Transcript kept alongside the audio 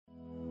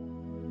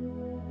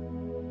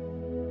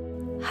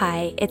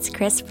Hi, it's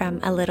Chris from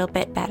A Little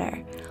Bit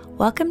Better.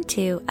 Welcome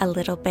to A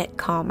Little Bit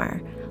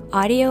Calmer,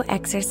 audio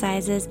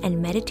exercises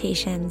and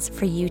meditations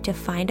for you to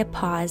find a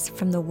pause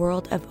from the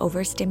world of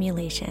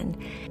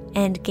overstimulation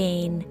and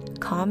gain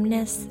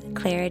calmness,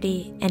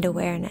 clarity, and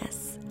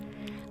awareness.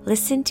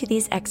 Listen to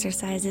these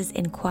exercises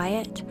in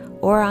quiet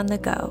or on the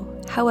go,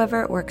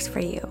 however it works for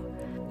you.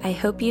 I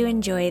hope you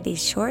enjoy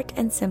these short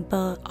and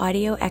simple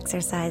audio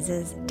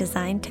exercises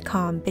designed to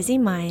calm busy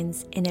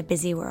minds in a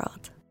busy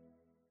world.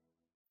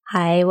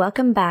 Hi,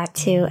 welcome back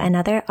to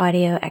another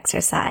audio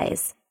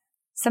exercise.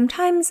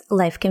 Sometimes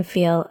life can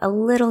feel a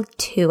little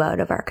too out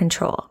of our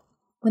control.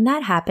 When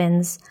that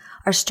happens,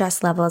 our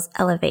stress levels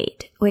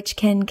elevate, which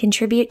can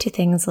contribute to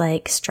things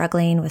like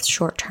struggling with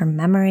short-term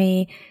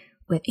memory,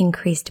 with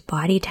increased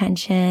body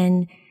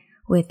tension,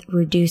 with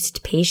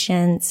reduced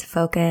patience,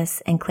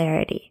 focus, and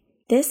clarity.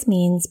 This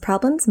means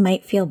problems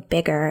might feel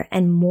bigger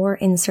and more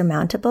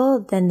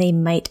insurmountable than they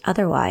might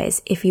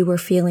otherwise if you were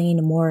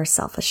feeling more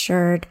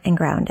self-assured and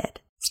grounded.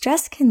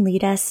 Stress can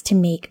lead us to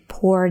make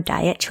poor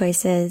diet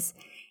choices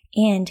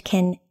and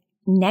can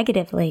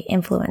negatively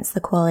influence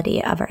the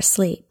quality of our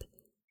sleep.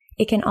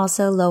 It can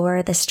also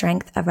lower the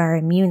strength of our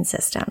immune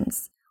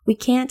systems. We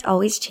can't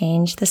always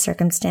change the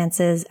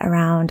circumstances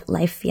around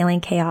life feeling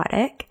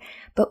chaotic,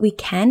 but we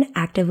can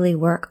actively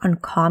work on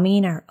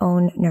calming our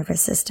own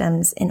nervous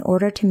systems in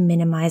order to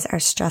minimize our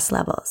stress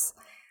levels.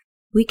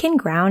 We can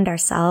ground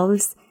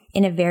ourselves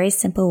in a very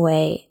simple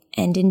way,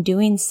 and in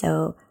doing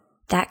so,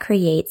 that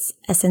creates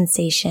a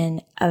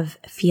sensation of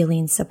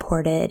feeling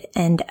supported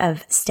and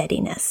of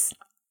steadiness.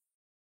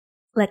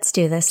 Let's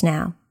do this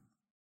now.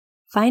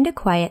 Find a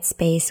quiet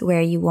space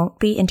where you won't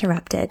be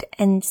interrupted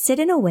and sit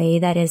in a way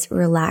that is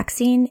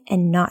relaxing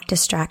and not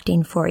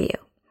distracting for you.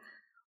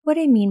 What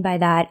I mean by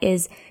that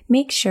is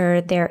make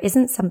sure there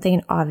isn't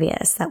something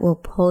obvious that will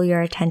pull your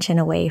attention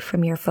away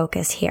from your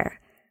focus here.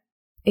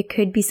 It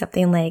could be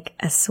something like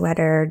a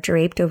sweater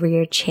draped over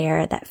your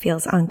chair that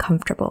feels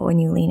uncomfortable when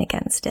you lean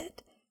against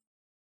it.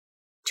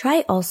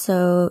 Try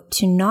also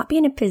to not be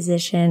in a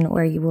position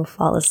where you will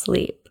fall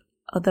asleep,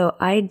 although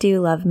I do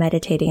love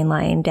meditating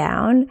lying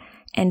down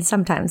and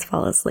sometimes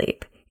fall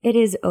asleep. It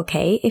is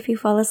okay if you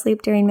fall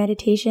asleep during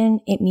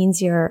meditation. It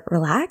means you're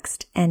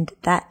relaxed, and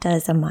that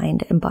does a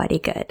mind and body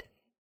good.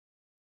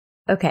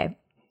 Okay,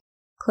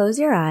 close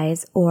your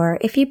eyes, or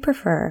if you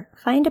prefer,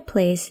 find a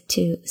place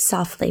to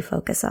softly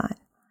focus on.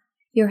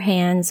 Your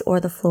hands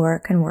or the floor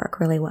can work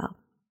really well.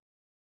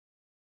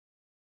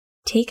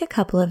 Take a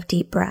couple of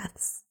deep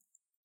breaths.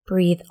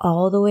 Breathe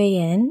all the way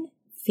in,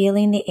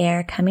 feeling the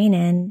air coming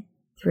in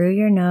through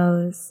your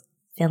nose,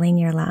 filling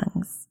your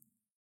lungs.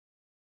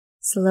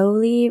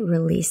 Slowly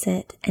release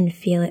it and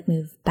feel it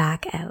move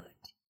back out.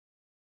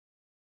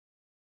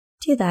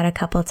 Do that a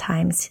couple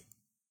times.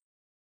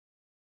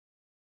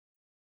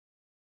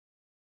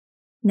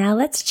 Now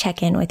let's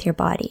check in with your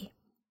body.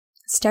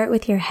 Start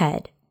with your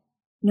head.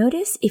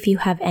 Notice if you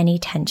have any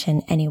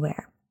tension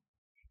anywhere.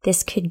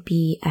 This could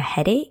be a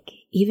headache,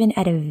 even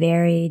at a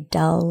very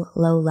dull,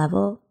 low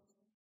level.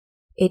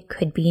 It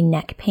could be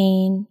neck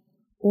pain,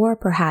 or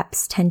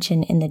perhaps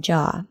tension in the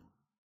jaw.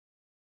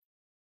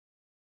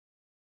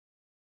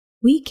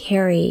 We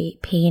carry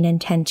pain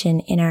and tension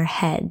in our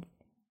head,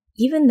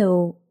 even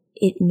though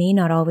it may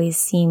not always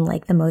seem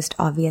like the most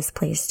obvious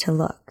place to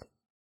look,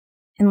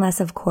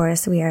 unless, of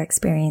course, we are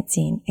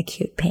experiencing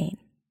acute pain.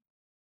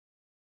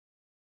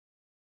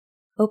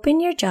 Open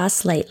your jaw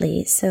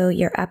slightly so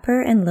your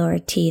upper and lower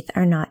teeth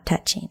are not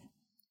touching.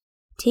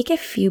 Take a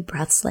few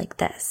breaths like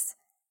this.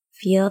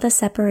 Feel the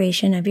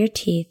separation of your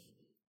teeth.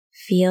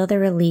 Feel the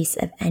release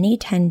of any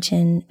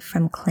tension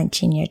from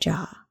clenching your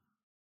jaw.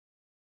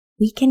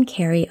 We can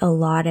carry a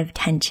lot of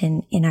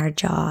tension in our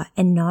jaw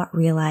and not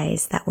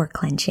realize that we're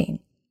clenching.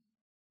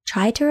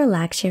 Try to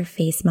relax your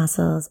face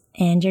muscles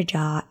and your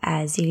jaw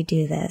as you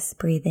do this.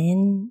 Breathe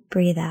in,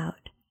 breathe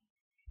out.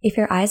 If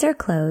your eyes are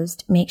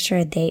closed, make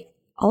sure they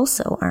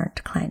also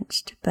aren't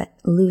clenched, but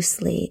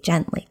loosely,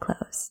 gently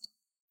closed.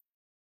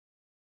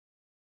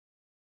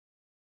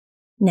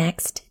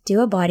 Next,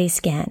 do a body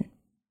scan.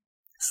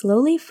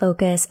 Slowly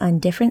focus on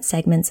different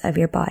segments of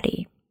your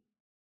body.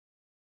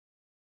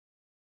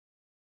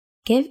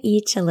 Give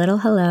each a little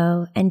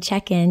hello and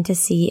check in to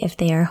see if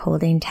they are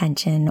holding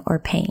tension or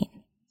pain.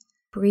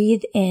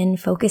 Breathe in,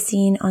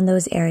 focusing on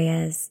those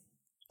areas.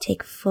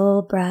 Take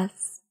full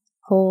breaths,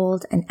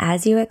 hold, and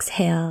as you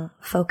exhale,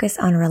 focus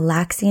on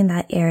relaxing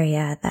that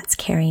area that's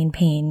carrying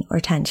pain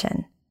or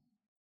tension.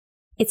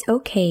 It's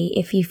okay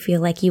if you feel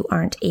like you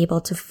aren't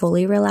able to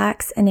fully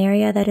relax an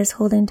area that is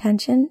holding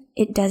tension.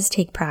 It does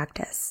take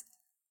practice.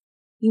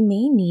 You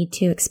may need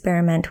to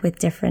experiment with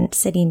different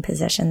sitting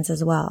positions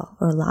as well,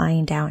 or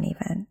lying down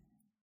even.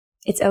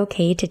 It's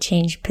okay to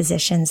change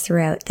positions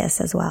throughout this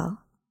as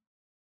well.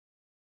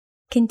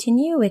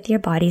 Continue with your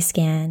body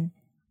scan,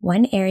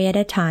 one area at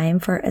a time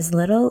for as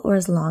little or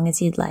as long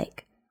as you'd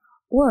like.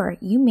 Or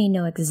you may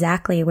know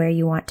exactly where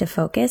you want to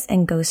focus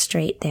and go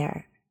straight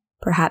there.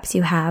 Perhaps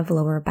you have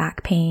lower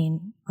back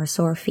pain or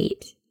sore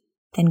feet.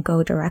 Then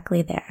go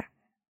directly there.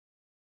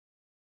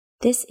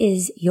 This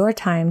is your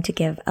time to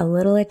give a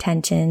little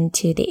attention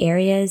to the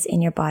areas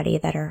in your body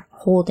that are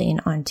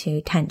holding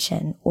onto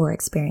tension or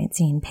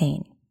experiencing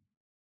pain.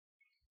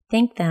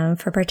 Thank them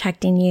for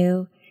protecting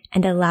you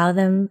and allow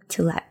them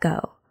to let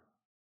go.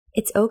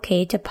 It's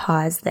okay to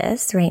pause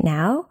this right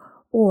now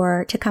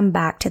or to come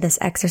back to this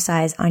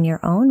exercise on your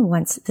own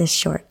once this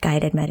short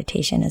guided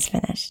meditation is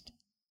finished.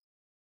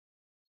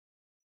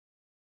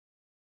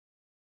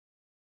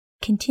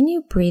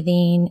 Continue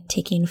breathing,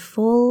 taking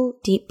full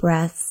deep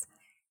breaths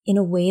in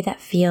a way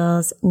that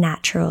feels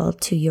natural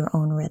to your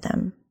own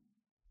rhythm.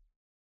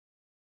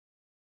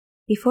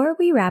 Before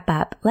we wrap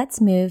up,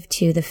 let's move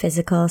to the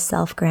physical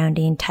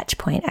self-grounding touch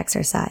point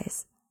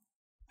exercise.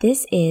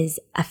 This is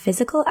a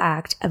physical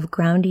act of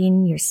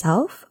grounding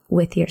yourself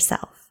with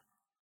yourself.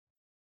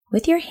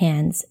 With your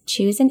hands,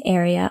 choose an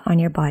area on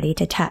your body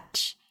to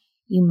touch.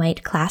 You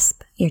might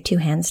clasp your two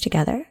hands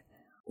together,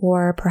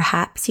 or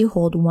perhaps you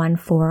hold one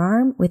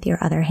forearm with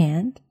your other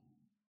hand.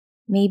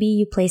 Maybe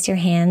you place your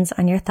hands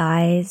on your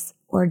thighs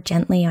or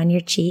gently on your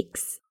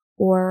cheeks,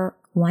 or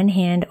one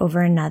hand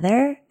over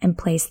another and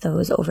place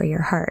those over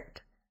your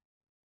heart.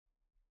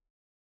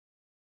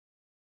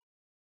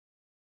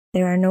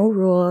 There are no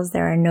rules,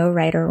 there are no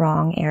right or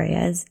wrong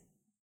areas.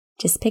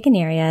 Just pick an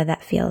area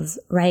that feels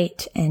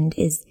right and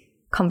is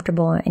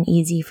comfortable and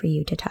easy for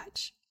you to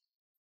touch.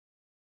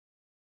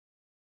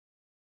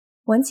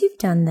 Once you've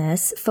done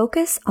this,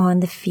 focus on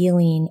the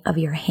feeling of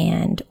your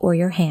hand or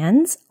your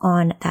hands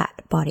on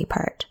that body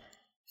part.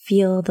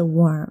 Feel the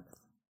warmth.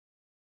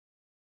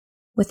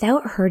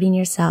 Without hurting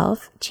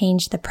yourself,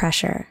 change the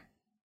pressure.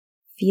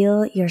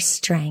 Feel your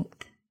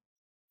strength.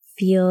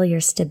 Feel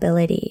your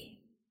stability.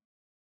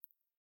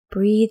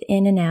 Breathe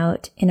in and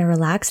out in a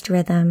relaxed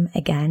rhythm,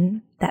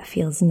 again, that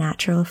feels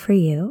natural for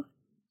you.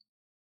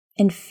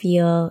 And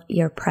feel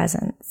your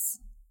presence.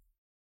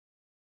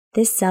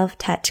 This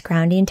self-touch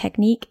grounding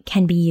technique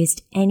can be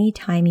used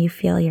anytime you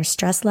feel your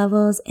stress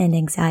levels and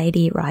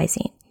anxiety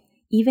rising,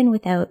 even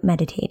without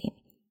meditating.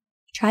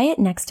 Try it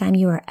next time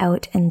you are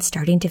out and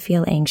starting to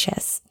feel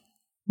anxious.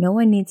 No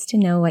one needs to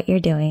know what you're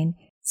doing.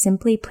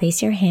 Simply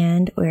place your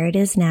hand where it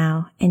is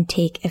now and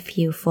take a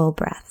few full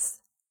breaths.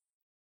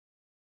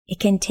 It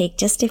can take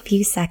just a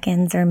few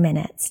seconds or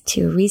minutes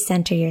to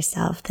recenter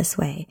yourself this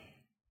way,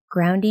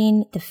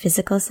 grounding the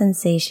physical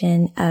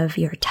sensation of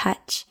your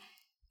touch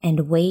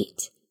and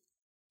weight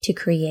to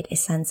create a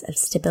sense of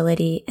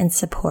stability and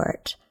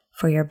support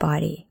for your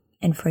body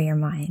and for your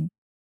mind.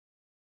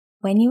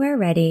 When you are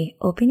ready,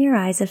 open your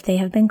eyes if they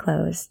have been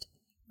closed.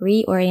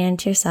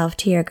 Reorient yourself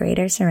to your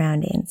greater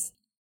surroundings.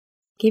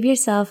 Give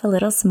yourself a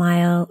little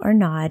smile or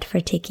nod for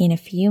taking a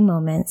few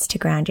moments to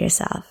ground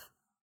yourself.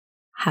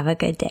 Have a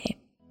good day.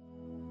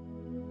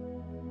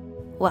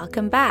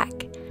 Welcome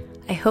back.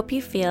 I hope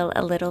you feel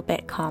a little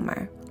bit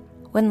calmer.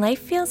 When life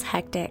feels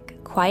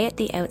hectic, quiet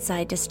the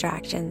outside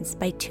distractions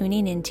by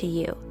tuning into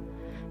you.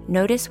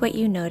 Notice what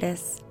you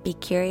notice, be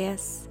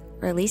curious,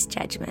 release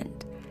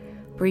judgment.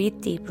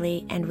 Breathe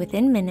deeply, and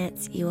within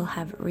minutes you will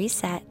have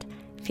reset,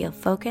 feel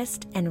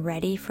focused and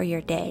ready for your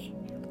day.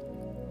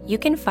 You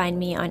can find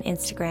me on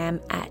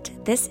Instagram at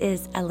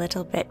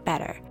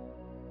thisisalittlebitbetter.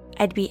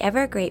 I'd be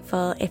ever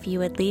grateful if you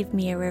would leave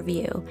me a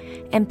review,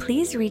 and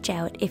please reach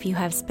out if you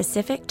have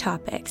specific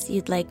topics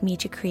you'd like me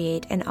to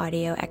create an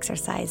audio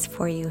exercise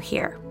for you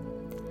here.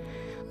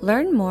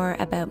 Learn more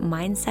about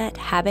mindset,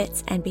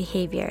 habits, and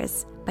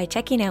behaviors by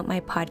checking out my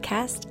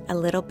podcast, A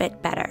Little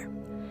Bit Better.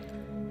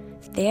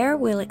 There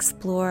we'll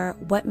explore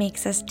what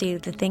makes us do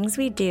the things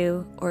we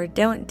do or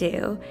don't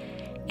do,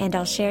 and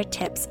I'll share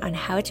tips on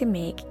how to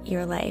make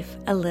your life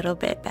a little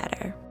bit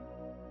better.